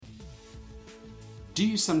Do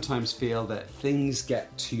you sometimes feel that things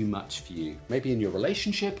get too much for you, maybe in your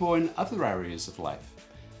relationship or in other areas of life?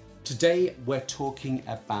 Today, we're talking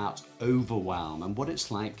about overwhelm and what it's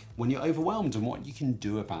like when you're overwhelmed and what you can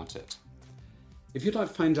do about it. If you'd like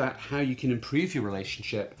to find out how you can improve your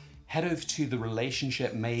relationship, head over to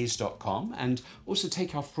therelationshipmaze.com and also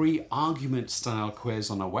take our free argument style quiz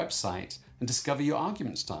on our website and discover your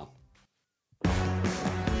argument style.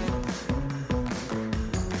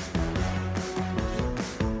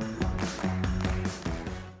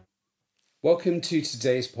 Welcome to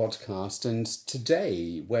today's podcast, and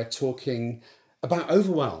today we're talking about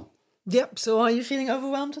overwhelm. Yep, so are you feeling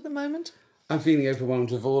overwhelmed at the moment? I'm feeling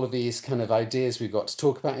overwhelmed with all of these kind of ideas we've got to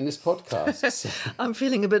talk about in this podcast. I'm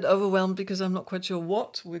feeling a bit overwhelmed because I'm not quite sure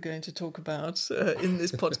what we're going to talk about in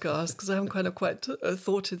this podcast because I haven't kind of quite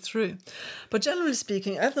thought it through. But generally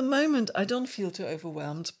speaking, at the moment, I don't feel too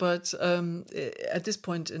overwhelmed, but at this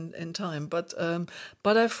point in time. But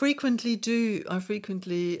I frequently do. I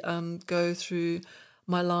frequently go through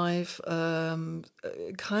my life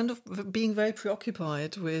kind of being very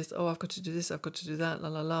preoccupied with, I've got to do this, I've got to do that,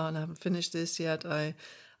 and I haven't finished this yet, I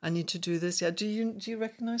need to do this yet. Do you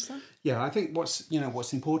recognise that? Yeah, I think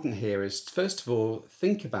what's important here is, first of all,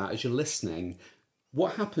 think about, as you're listening,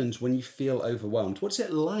 what happens when you feel overwhelmed? What's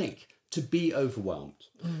it like to be overwhelmed?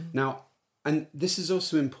 Now, and this is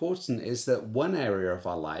also important, is that one area of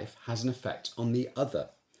our life has an effect on the other.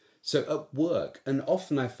 So at work, and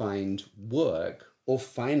often I find work or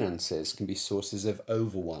finances can be sources of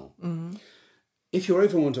overwhelm. Mm-hmm. If you're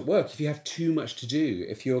overwhelmed at work, if you have too much to do,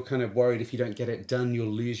 if you're kind of worried if you don't get it done,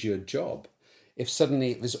 you'll lose your job. If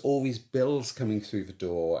suddenly there's always bills coming through the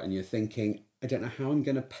door and you're thinking, I don't know how I'm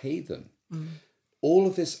going to pay them. Mm. All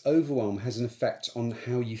of this overwhelm has an effect on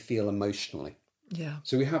how you feel emotionally. Yeah.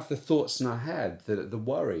 So we have the thoughts in our head, the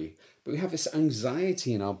worry, but we have this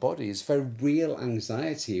anxiety in our bodies, very real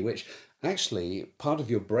anxiety, which actually, part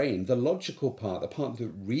of your brain, the logical part, the part that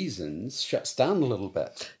reasons, shuts down a little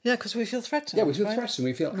bit. Yeah, because we feel threatened. Yeah, we feel threatened,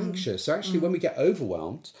 we feel anxious. So actually, when we get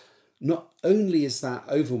overwhelmed, not only is that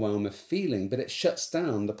overwhelm a feeling, but it shuts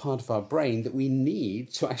down the part of our brain that we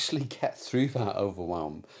need to actually get through that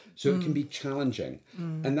overwhelm. So it can be challenging.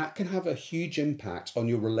 And that can have a huge impact on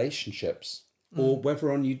your relationships, or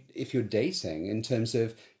whether if you're dating, in terms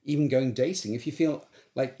of even going dating. If you feel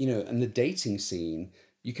like, in the dating scene,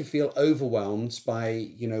 you could feel overwhelmed by,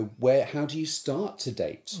 how do you start to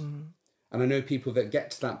date? And I know people that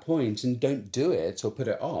get to that point and don't do it or put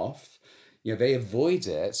it off. They avoid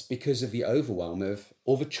it because of the overwhelm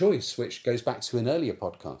or the choice, which goes back to an earlier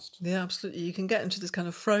podcast. Yeah, absolutely. You can get into this kind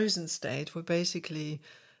of frozen state where basically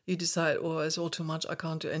you decide, it's all too much, I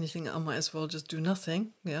can't do anything, I might as well just do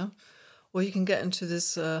nothing, yeah? Or you can get into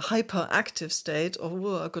this hyperactive state of,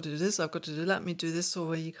 I've got to do this, I've got to do, let me do this, or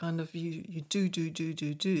where you kind of, you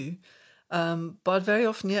do. But very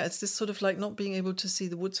often, it's this sort of like not being able to see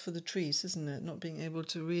the woods for the trees, isn't it? Not being able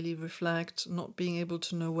to really reflect, not being able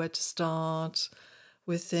to know where to start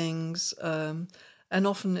with things. And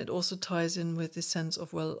often it also ties in with this sense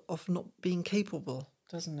of not being capable,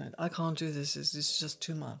 doesn't it? I can't do this, it's just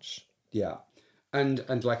too much. Yeah.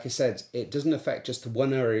 And like I said, it doesn't affect just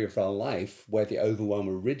one area of our life where the overwhelm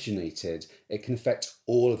originated. It can affect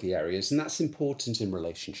all of the areas. And that's important in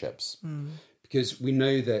relationships. Because we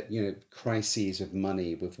know that, crises of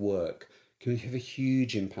money, with work, can have a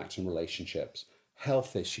huge impact on relationships.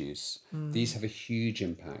 Health issues, these have a huge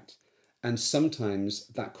impact. And sometimes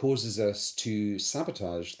that causes us to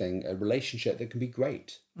sabotage a relationship that can be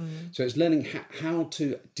great. So it's learning how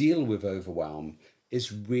to deal with overwhelm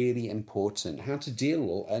is really important. How to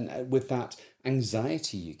deal with that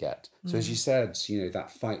anxiety you get. So as you said,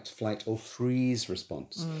 that fight, flight or freeze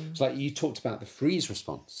response. It's like you talked about the freeze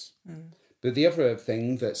response. But the other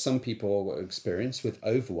thing that some people experience with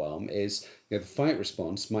overwhelm is, the fight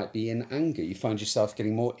response might be in anger. You find yourself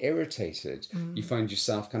getting more irritated. You find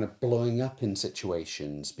yourself kind of blowing up in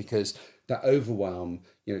situations because that overwhelm,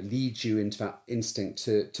 leads you into that instinct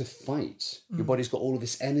to fight. Your body's got all of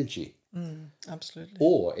this energy. Absolutely.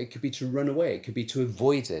 Or it could be to run away. It could be to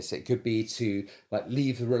avoid it. It could be to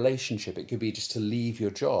leave the relationship. It could be just to leave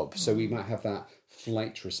your job. So we might have that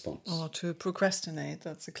flight response. Or to procrastinate.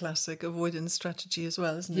 That's a classic avoidance strategy as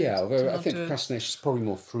well, isn't it? Yeah, although I think procrastination is probably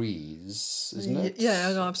more freeze, isn't it?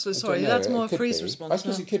 Yeah, no, absolutely. Sorry, that's more a freeze response. I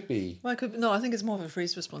suppose it could be. Well, I think it's more of a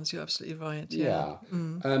freeze response. You're absolutely right. Yeah.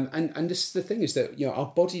 And this is the thing, is that our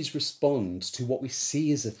bodies respond to what we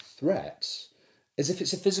see as a threat as if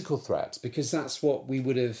it's a physical threat, because that's what we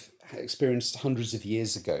would have experienced hundreds of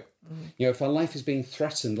years ago. If our life is being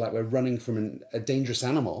threatened, like we're running from a dangerous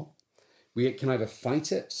animal, we can either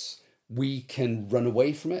fight it, we can run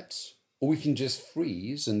away from it, Or we can just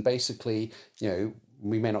freeze and basically,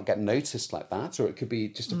 we may not get noticed like that, or it could be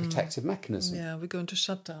just a protective mechanism. Yeah, we're going to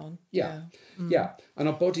shut down. Yeah. And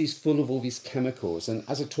our body's full of all these chemicals. And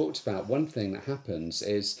as I talked about, one thing that happens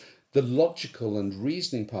is the logical and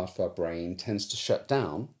reasoning part of our brain tends to shut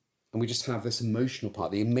down. And we just have this emotional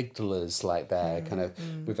part. The amygdala's like there, kind of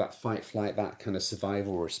with that fight, flight, that kind of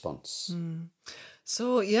survival response.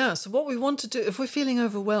 So what we want to do, if we're feeling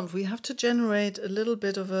overwhelmed, we have to generate a little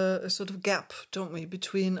bit of a sort of gap, don't we,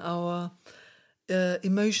 between our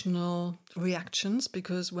emotional reactions,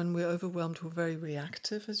 because when we're overwhelmed, we're very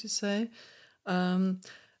reactive, as you say.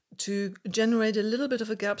 To generate a little bit of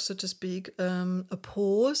a gap, so to speak, a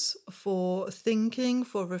pause for thinking,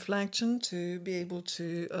 for reflection, to be able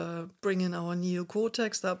to bring in our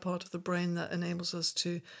neocortex, that part of the brain that enables us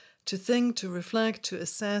to think, to reflect, to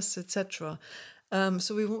assess, etc.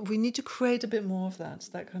 So we need to create a bit more of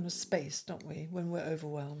that kind of space, don't we, when we're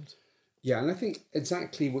overwhelmed? Yeah, and I think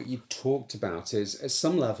exactly what you talked about is, at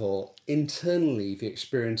some level, internally, the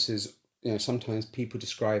experience is, sometimes people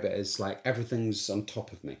describe it as like everything's on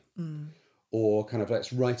top of me, or kind of like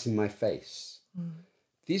it's right in my face.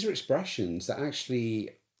 These are expressions that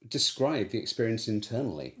actually describe the experience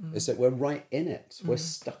internally, is that we're right in it, we're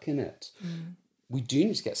stuck in it. We do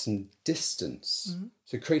need to get some distance.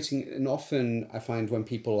 So creating, and often I find when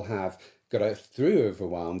people have got through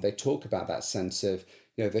overwhelm, they talk about that sense of,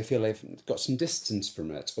 they feel they've got some distance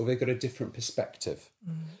from it, or they've got a different perspective.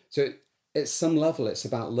 So at some level, it's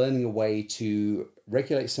about learning a way to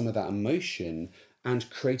regulate some of that emotion and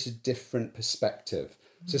create a different perspective.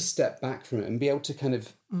 So step back from it and be able to kind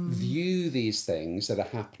of view these things that are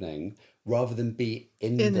happening rather than be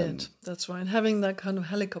in them. It, that's right. Having that kind of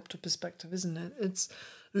helicopter perspective, isn't it? It's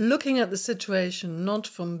looking at the situation not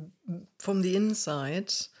from the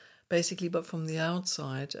inside, basically, but from the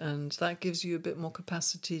outside, and that gives you a bit more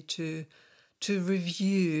capacity to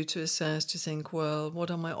review, to assess, to think, well,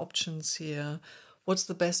 what are my options here? What's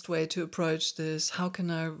the best way to approach this? How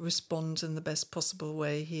can I respond in the best possible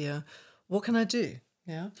way here? What can I do?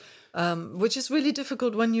 Yeah, which is really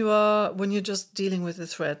difficult when you're just dealing with a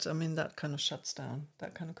threat. I mean, that kind of shuts down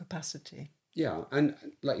that kind of capacity. Yeah, and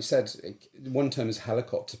like you said, one term is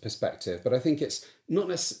helicopter perspective, but I think it's not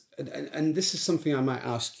necessarily, and this is something I might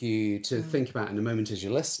ask you to think about in a moment as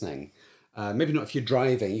you're listening. Maybe not if you're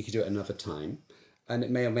driving, you could do it another time, and it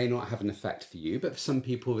may or may not have an effect for you, but for some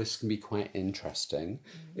people this can be quite interesting,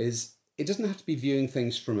 is it doesn't have to be viewing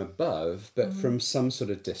things from above, but from some sort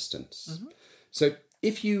of distance. So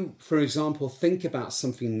if you, for example, think about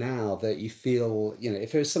something now that you feel,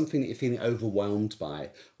 if there's something that you're feeling overwhelmed by,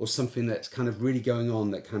 or something that's kind of really going on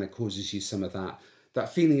that kind of causes you some of that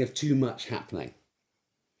feeling of too much happening.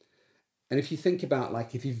 And if you think about,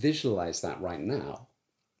 like, if you visualize that right now,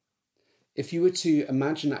 if you were to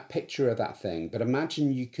imagine that picture of that thing, but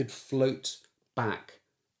imagine you could float back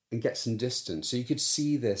and get some distance. So you could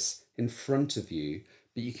see this in front of you,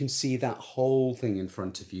 but you can see that whole thing in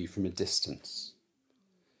front of you from a distance.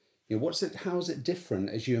 How is it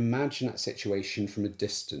different as you imagine that situation from a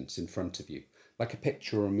distance in front of you, like a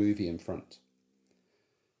picture or a movie in front?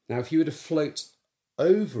 Now, if you were to float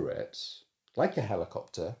over it, like a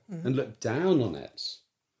helicopter, and look down on it,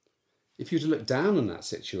 if you were to look down on that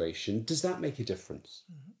situation, does that make a difference?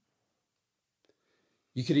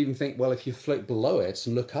 You could even think, well, if you float below it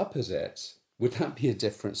and look up at it, would that be a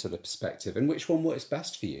different sort of perspective? And which one works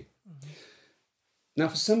best for you? Now,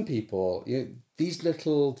 for some people, these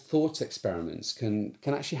little thought experiments can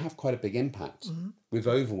actually have quite a big impact with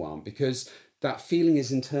overwhelm, because that feeling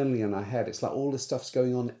is internally in our head. It's like all the stuff's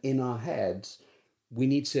going on in our head. We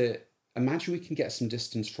need to imagine we can get some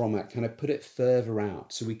distance from it, kind of put it further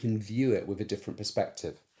out so we can view it with a different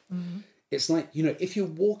perspective. It's like, if you're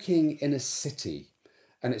walking in a city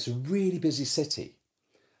and it's a really busy city,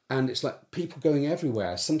 and it's like people going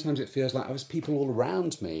everywhere. Sometimes it feels like there's people all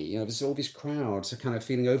around me. There's all these crowds are kind of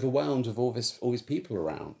feeling overwhelmed with all these people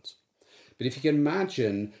around. But if you can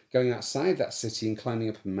imagine going outside that city and climbing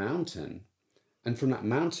up a mountain, and from that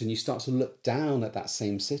mountain you start to look down at that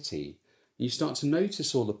same city, and you start to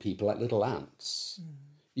notice all the people like little ants.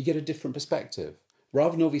 You get a different perspective.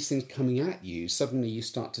 Rather than all these things coming at you, suddenly you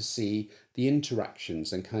start to see the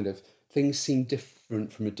interactions and kind of things seem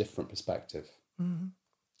different from a different perspective.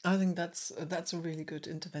 I think that's a really good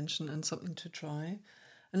intervention and something to try.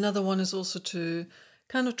 Another one is also to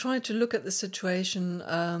kind of try to look at the situation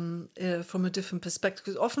from a different perspective,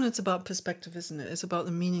 because often it's about perspective, isn't it? It's about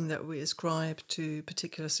the meaning that we ascribe to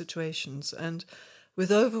particular situations. And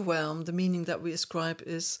With overwhelm, the meaning that we ascribe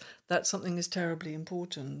is that something is terribly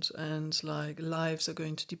important, and like lives are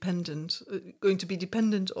going to be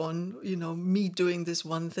dependent on, you know, me doing this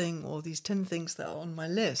one thing or these 10 things that are on my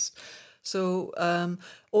list. So,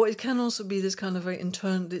 or it can also be this kind of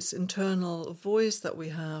this internal voice that we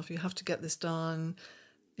have. You have to get this done.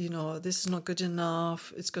 You know, this is not good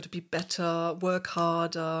enough. It's got to be better. Work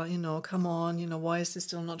harder. You know, come on. You know, why is this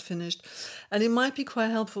still not finished? And it might be quite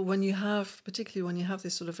helpful particularly when you have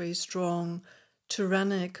this sort of very strong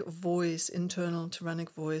tyrannic voice, internal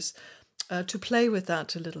tyrannic voice, to play with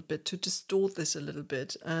that a little bit, to distort this a little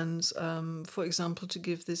bit, and for example, to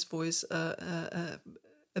give this voice a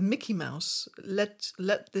Mickey Mouse. Let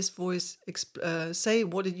this voice say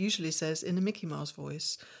what it usually says in a Mickey Mouse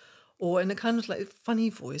voice, or in a kind of like funny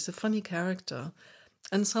voice, a funny character.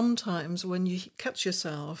 And sometimes when you catch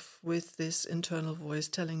yourself with this internal voice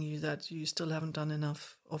telling you that you still haven't done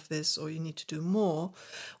enough of this or you need to do more,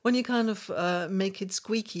 when you kind of make it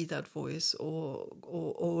squeaky, that voice, or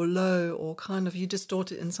low, or kind of you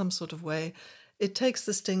distort it in some sort of way, it takes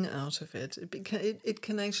the sting out of it. It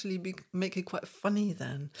can actually make it quite funny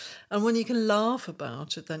then. And when you can laugh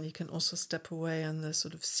about it, then you can also step away and the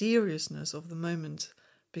sort of seriousness of the moment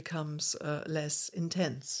becomes less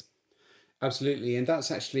intense. Absolutely. And that's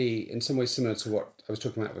actually in some ways similar to what I was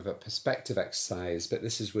talking about with a perspective exercise, but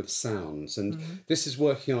this is with sounds. And this is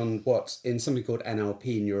working on what in something called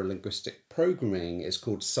NLP, neuro-linguistic programming, is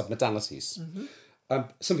called submodalities.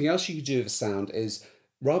 Something else you could do with a sound is,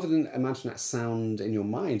 rather than imagine that sound in your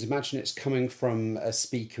mind, imagine it's coming from a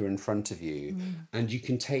speaker in front of you, and you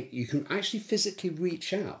can actually physically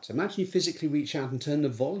reach out. Imagine you physically reach out and turn the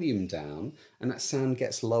volume down, and that sound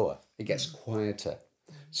gets lower. It gets quieter.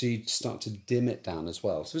 So you start to dim it down as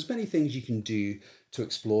well. So there's many things you can do to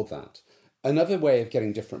explore that. Another way of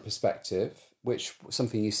getting different perspective, which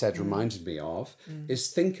something you said reminded me of, is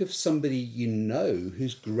think of somebody you know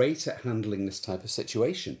who's great at handling this type of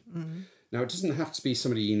situation. Now, it doesn't have to be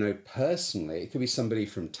somebody you know personally. It could be somebody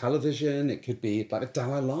from television. It could be like the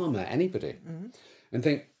Dalai Lama, anybody. And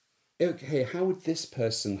think, okay, how would this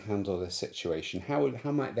person handle this situation?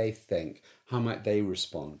 How might they think? How might they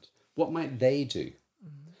respond? What might they do?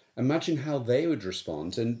 Imagine how they would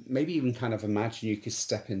respond, and maybe even kind of imagine you could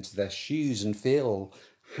step into their shoes and feel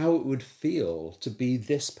how it would feel to be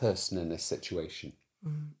this person in this situation.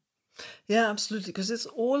 Yeah, absolutely. Because it's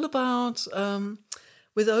all about,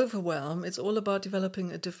 with overwhelm, it's all about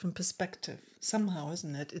developing a different perspective somehow,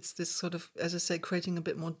 isn't it? It's this sort of, as I say, creating a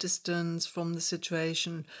bit more distance from the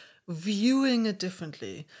situation, viewing it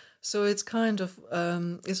differently. So it's kind of,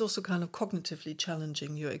 it's also kind of cognitively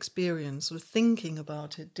challenging your experience, or thinking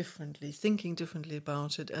about it differently, thinking differently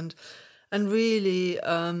about it, and really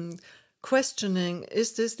questioning,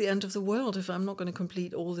 is this the end of the world if I'm not going to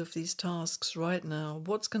complete all of these tasks right now?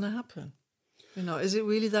 What's going to happen? You know, is it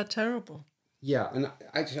really that terrible? Yeah, and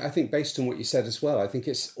I think based on what you said as well, I think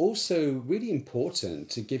it's also really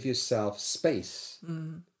important to give yourself space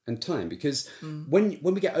and time, because when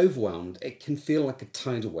we get overwhelmed, it can feel like a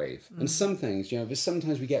tidal wave. And some things, you know,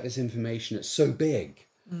 sometimes we get this information that's so big,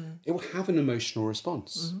 it will have an emotional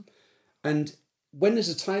response. And when there's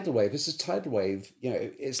a tidal wave, you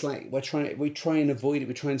know, it's like we try and avoid it,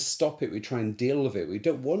 we try and stop it, we try and deal with it. We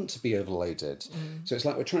don't want to be overloaded. So it's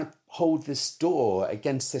like we're trying to hold this door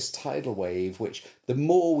against this tidal wave, which the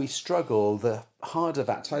more we struggle, the harder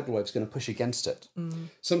that tidal wave is going to push against it.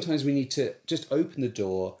 Sometimes we need to just open the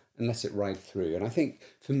door and let it ride through. And I think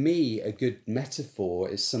for me, a good metaphor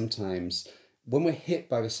is sometimes when we're hit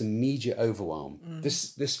by this immediate overwhelm,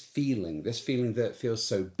 this feeling that feels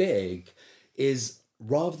so big, is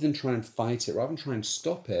rather than try and fight it, rather than try and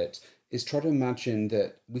stop it, is try to imagine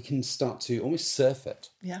that we can start to almost surf it.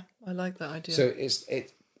 Yeah, I like that idea. So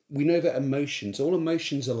we know that all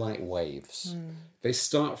emotions are like waves. They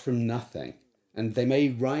start from nothing, and they may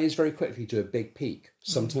rise very quickly to a big peak,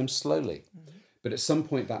 sometimes slowly. But at some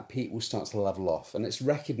point that peak will start to level off, and it's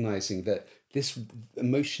recognizing that this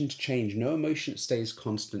emotions change. No emotion stays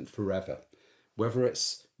constant forever, whether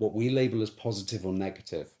it's what we label as positive or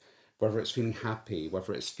negative, whether it's feeling happy,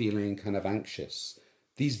 whether it's feeling kind of anxious.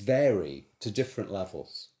 These vary to different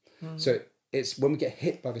levels. So it's when we get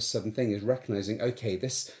hit by this sudden thing, is recognizing, okay,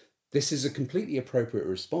 this is a completely appropriate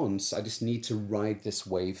response. I just need to ride this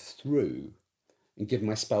wave through and give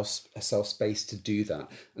myself space to do that.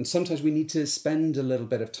 And sometimes we need to spend a little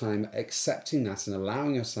bit of time accepting that and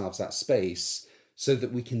allowing ourselves that space, so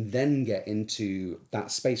that we can then get into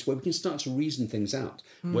that space where we can start to reason things out,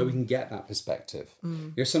 where we can get that perspective.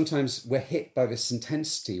 You know, sometimes we're hit by this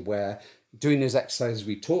intensity where doing those exercises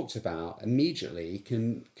we talked about immediately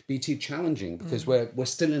can be too challenging because we're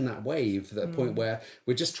still in that wave at a point where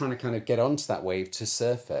we're just trying to kind of get onto that wave to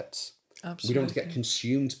surf it. Absolutely. We don't want to get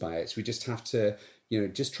consumed by it. So we just have to,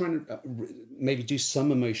 just trying to maybe do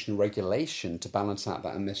some emotional regulation to balance out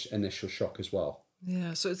that initial shock as well.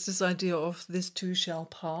 Yeah, so it's this idea of this too shall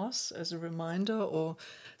pass as a reminder, or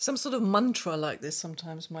some sort of mantra like this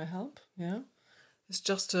sometimes might help. Yeah, it's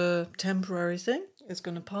just a temporary thing. It's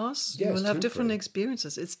going to pass. Yeah, you will have temporary. different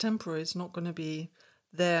experiences. It's temporary. It's not going to be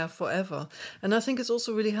there forever. And I think it's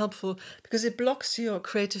also really helpful because it blocks your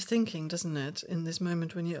creative thinking, doesn't it? In this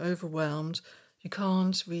moment when you're overwhelmed, you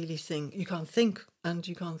can't really think. You can't think, and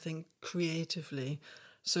you can't think creatively.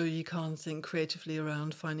 So you can't think creatively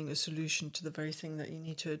around finding a solution to the very thing that you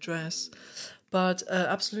need to address. But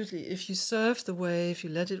absolutely, if you surf the wave,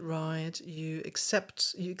 you let it ride, you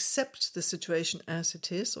accept the situation as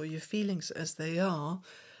it is, or your feelings as they are,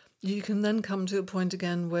 you can then come to a point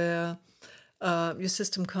again where your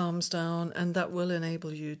system calms down, and that will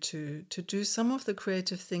enable you to do some of the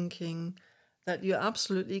creative thinking that you're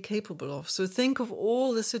absolutely capable of. So think of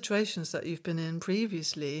all the situations that you've been in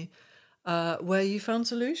previously where you found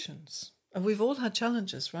solutions. And we've all had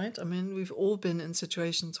challenges, right? I mean, we've all been in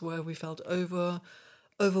situations where we felt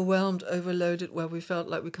overwhelmed, overloaded, where we felt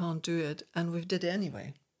like we can't do it, and we did it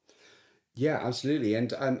anyway. Yeah, absolutely.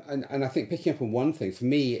 And I think picking up on one thing for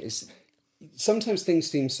me is sometimes things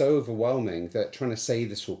seem so overwhelming that trying to say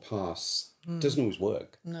this will pass doesn't always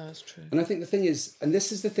work. No, it's true. And I think the thing is, and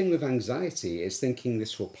this is the thing with anxiety, is thinking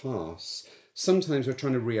this will pass. Sometimes we're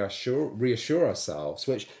trying to reassure ourselves,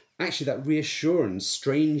 which actually that reassurance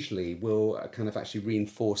strangely will kind of actually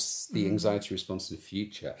reinforce the anxiety response in the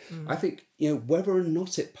future. I think, whether or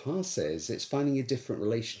not it passes, it's finding a different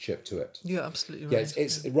relationship to it. You're absolutely right. Yeah,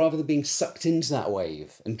 it's rather than being sucked into that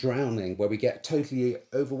wave and drowning where we get totally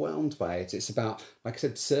overwhelmed by it. It's about, like I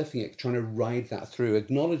said, surfing it, trying to ride that through,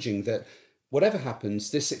 acknowledging that whatever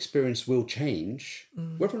happens, this experience will change.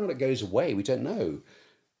 Whether or not it goes away, we don't know.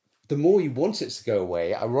 The more you want it to go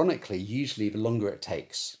away, ironically, usually the longer it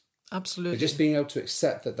takes. Absolutely. But just being able to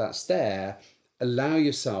accept that that's there, allow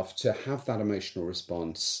yourself to have that emotional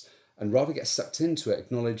response and rather get sucked into it,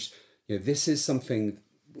 acknowledge, this is something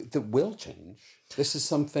that will change. This is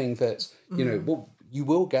something that, you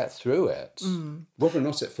will get through it. Whether or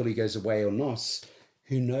not it fully goes away or not,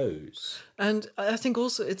 who knows? And I think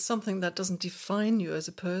also it's something that doesn't define you as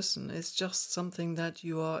a person. It's just something that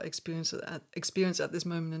you are experiencing at this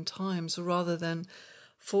moment in time. So rather than,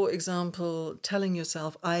 for example, telling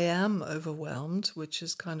yourself, I am overwhelmed, which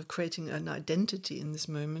is kind of creating an identity in this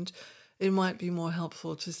moment, it might be more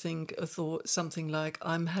helpful to think something like,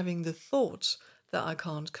 I'm having the thought that I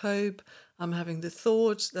can't cope. I'm having the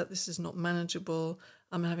thought that this is not manageable.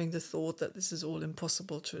 I'm having the thought that this is all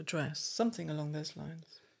impossible to address. Something along those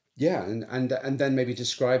lines. Yeah, and then maybe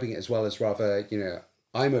describing it as well as rather,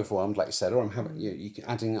 I'm overwhelmed, like you said, or I'm having,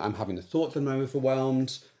 adding, I'm having the thought that I'm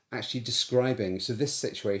overwhelmed, actually describing, so this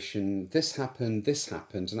situation, this happened,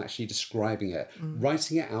 and actually describing it,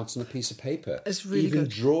 writing it out on a piece of paper. It's really even good.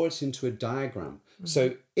 Draw it into a diagram.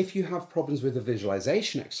 So if you have problems with the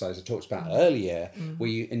visualization exercise I talked about earlier, where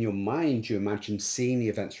you, in your mind, you imagine seeing the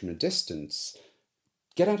events from a distance,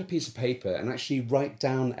 get out a piece of paper and actually write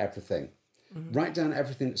down everything. Write down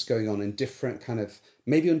everything that's going on in different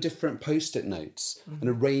maybe on different post-it notes and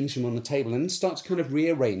arrange them on the table and start to kind of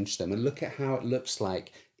rearrange them and look at how it looks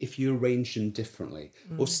like if you arrange them differently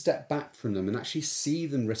or step back from them and actually see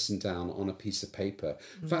them written down on a piece of paper.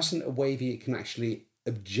 That's a way that you can actually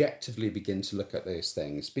objectively begin to look at those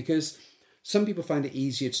things, because some people find it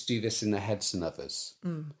easier to do this in their heads than others.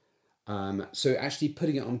 So actually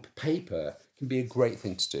putting it on paper can be a great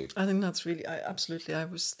thing to do. I think that's really, absolutely. I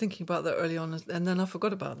was thinking about that early on, and then I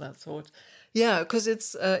forgot about that thought. Yeah, because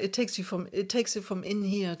it takes it from in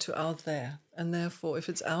here to out there, and therefore, if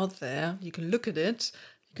it's out there, you can look at it,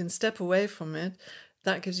 you can step away from it.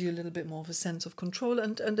 That gives you a little bit more of a sense of control,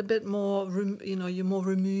 and a bit more, you're more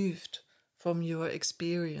removed from your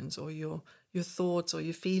experience or your thoughts or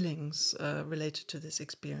your feelings related to this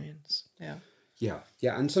experience. Yeah,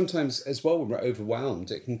 and sometimes as well when we're overwhelmed,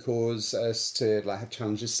 it can cause us to have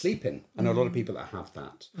challenges sleeping. I know a lot of people that have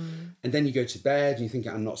that. And then you go to bed and you think,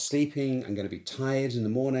 I'm not sleeping, I'm going to be tired in the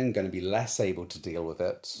morning, I'm going to be less able to deal with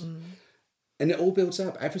it. And it all builds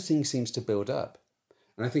up. Everything seems to build up.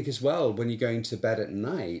 And I think as well, when you're going to bed at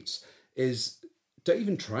night, is don't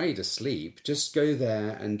even try to sleep. Just go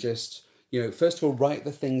there and just, first of all, write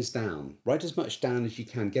the things down. Write as much down as you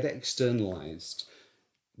can. Get it externalized.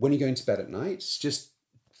 When you're going to bed at night, just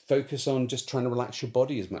focus on just trying to relax your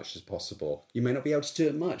body as much as possible. You may not be able to do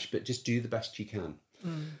it much, but just do the best you can.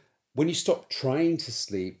 when you stop trying to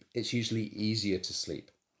sleep, it's usually easier to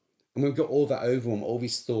sleep. And when we've got all that overwhelm, all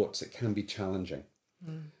these thoughts, it can be challenging.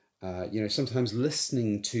 Sometimes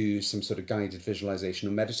listening to some sort of guided visualization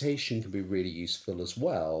or meditation can be really useful as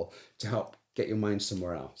well to help get your mind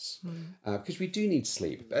somewhere else. Because we do need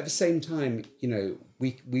sleep. But at the same time,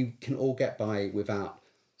 we can all get by without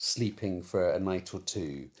sleeping for a night or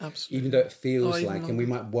two. Absolutely. Even though it feels Or like, even and we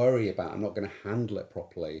might worry about, I'm not going to handle it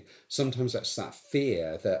properly. Sometimes that's that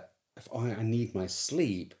fear that if I need my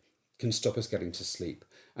sleep, can stop us getting to sleep.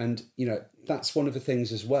 And, that's one of the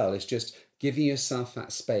things as well, is just giving yourself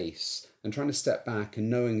that space and trying to step back and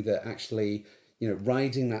knowing that actually,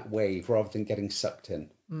 riding that wave rather than getting sucked in.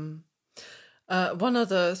 One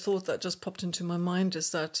other thought that just popped into my mind is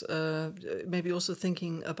that maybe also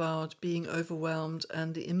thinking about being overwhelmed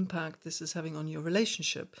and the impact this is having on your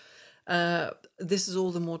relationship. This is all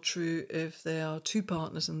the more true if there are two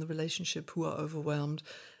partners in the relationship who are overwhelmed.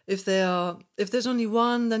 If there's only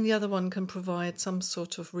one, then the other one can provide some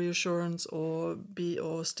sort of reassurance or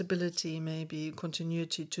stability, maybe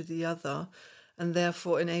continuity to the other, and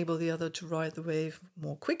therefore enable the other to ride the wave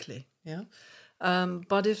more quickly. Yeah.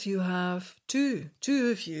 But if you have two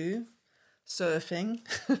of you surfing,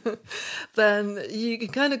 then you can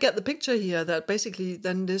kind of get the picture here that basically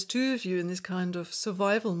then there's two of you in this kind of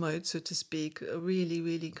survival mode, so to speak, really,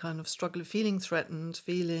 really kind of struggle, feeling threatened,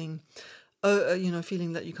 feeling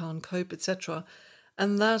that you can't cope, etc.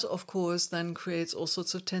 And that, of course, then creates all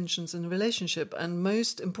sorts of tensions in the relationship. And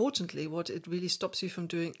most importantly, what it really stops you from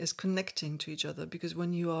doing is connecting to each other, because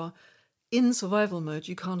when you are in survival mode,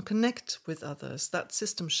 you can't connect with others. That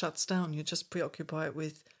system shuts down. You're just preoccupied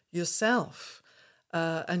with yourself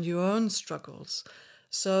and your own struggles.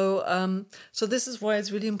 So this is why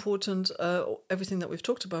it's really important, everything that we've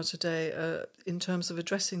talked about today, in terms of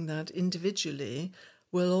addressing that individually,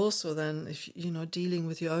 will also then, if dealing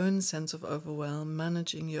with your own sense of overwhelm,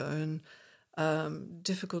 managing your own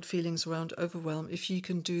difficult feelings around overwhelm, if you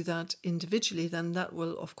can do that individually, then that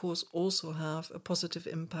will, of course, also have a positive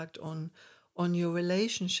impact on your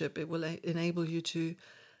relationship. It will enable you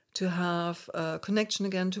to have a connection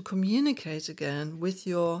again, to communicate again with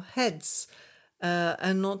your heads,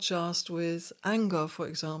 and not just with anger, for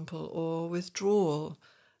example, or withdrawal,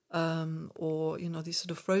 or these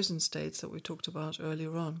sort of frozen states that we talked about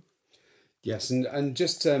earlier on. Yes, and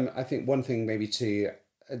just I think one thing maybe to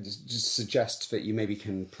just suggest that you maybe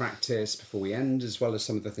can practice before we end, as well as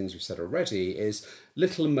some of the things we've said already, is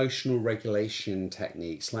little emotional regulation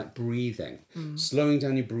techniques like breathing. Slowing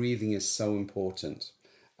down your breathing is so important.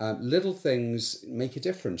 Little things make a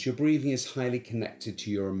difference. Your breathing is highly connected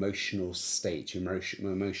to your emotional state, your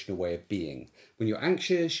emotional way of being. When you're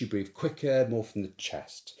anxious, you breathe quicker, more from the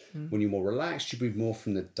chest. When you're more relaxed, you breathe more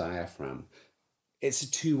from the diaphragm. It's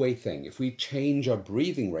a two-way thing. If we change our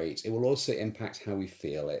breathing rate, it will also impact how we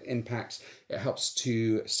feel. It helps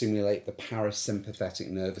to stimulate the parasympathetic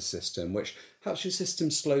nervous system, which helps your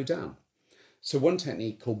system slow down. So one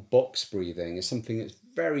technique called box breathing is something that's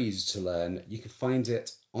very easy to learn. You can find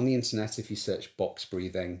it on the internet if you search box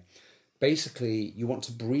breathing. Basically, you want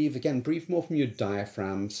to breathe more from your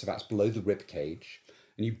diaphragm, so that's below the rib cage,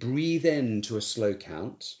 and you breathe in to a slow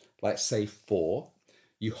count, let's say 4.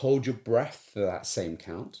 You hold your breath for that same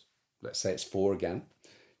count. Let's say it's 4 again.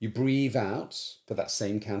 You breathe out for that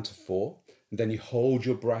same count of 4. And then you hold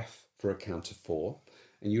your breath for a count of 4.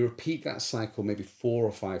 And you repeat that cycle maybe 4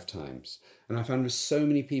 or 5 times. And I found with so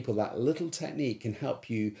many people that little technique can help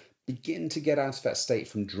you begin to get out of that state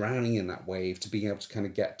from drowning in that wave to being able to kind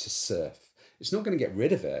of get to surf. It's not going to get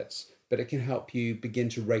rid of it, but it can help you begin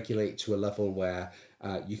to regulate to a level where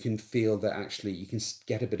you can feel that actually you can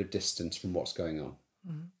get a bit of distance from what's going on.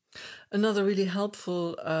 Another really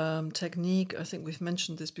helpful technique, I think we've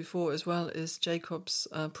mentioned this before as well, is Jacob's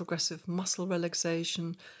progressive muscle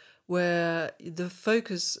relaxation, where the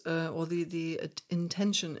focus or the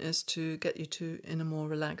intention is to get you in a more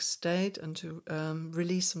relaxed state and to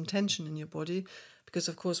release some tension in your body, because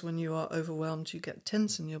of course when you are overwhelmed you get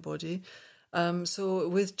tense in your body. So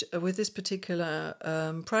with this particular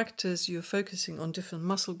practice, you're focusing on different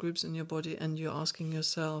muscle groups in your body, and you're asking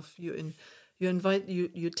yourself,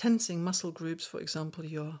 you're tensing muscle groups. For example,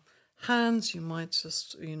 your hands, you might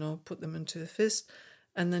just put them into a fist,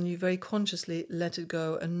 and then you very consciously let it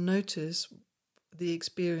go and notice the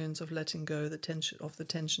experience of letting go the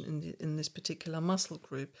tension in this particular muscle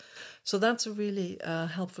group. So that's a really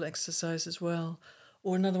helpful exercise as well.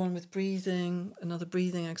 Or another one with breathing. Another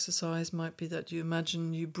breathing exercise might be that you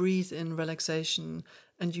imagine you breathe in relaxation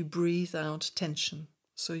and you breathe out tension.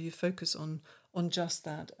 So you focus on just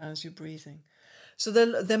that as you're breathing. So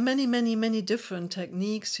there are many, many, many different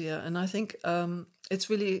techniques here, and I think it's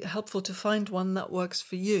really helpful to find one that works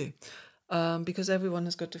for you, because everyone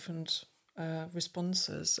has got different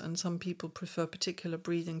responses, and some people prefer particular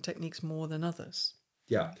breathing techniques more than others.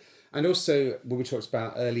 Yeah. And also, when we talked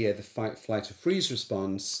about earlier, the fight, flight, or freeze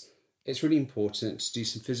response, it's really important to do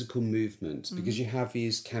some physical movement because you have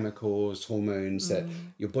these chemicals, hormones that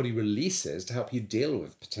your body releases to help you deal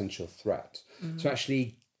with potential threat. So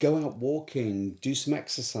actually go out walking, do some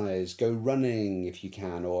exercise, go running if you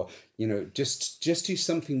can, or, just do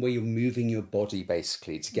something where you're moving your body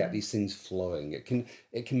basically to get these things flowing. It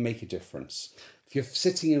can make a difference. If you're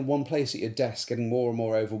sitting in one place at your desk getting more and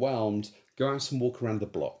more overwhelmed, go out and walk around the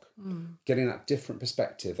block. Getting that different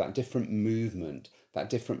perspective, that different movement,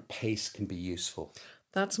 that different pace can be useful.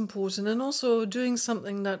 That's important, and also doing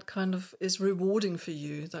something that kind of is rewarding for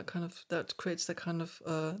you, that creates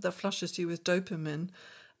that flushes you with dopamine,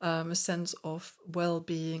 a sense of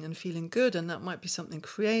well-being and feeling good, and that might be something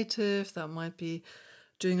creative, that might be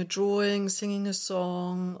doing a drawing, singing a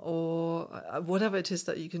song, or whatever it is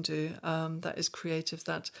that you can do that is creative,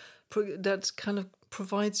 that kind of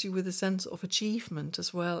provides you with a sense of achievement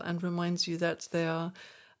as well, and reminds you that there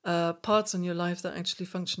are parts in your life that are actually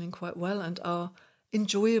functioning quite well and are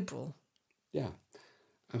enjoyable. Yeah,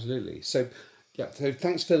 absolutely. So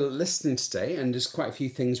thanks for listening today, and there's quite a few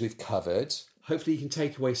things we've covered. Hopefully you can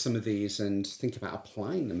take away some of these and think about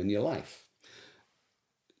applying them in your life.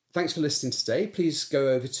 Thanks for listening today. Please go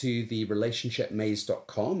over to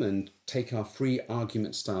therelationshipmaze.com and take our free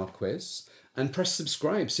argument style quiz and press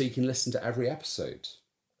subscribe so you can listen to every episode.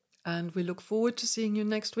 And we look forward to seeing you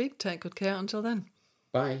next week. Take good care until then.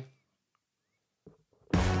 Bye.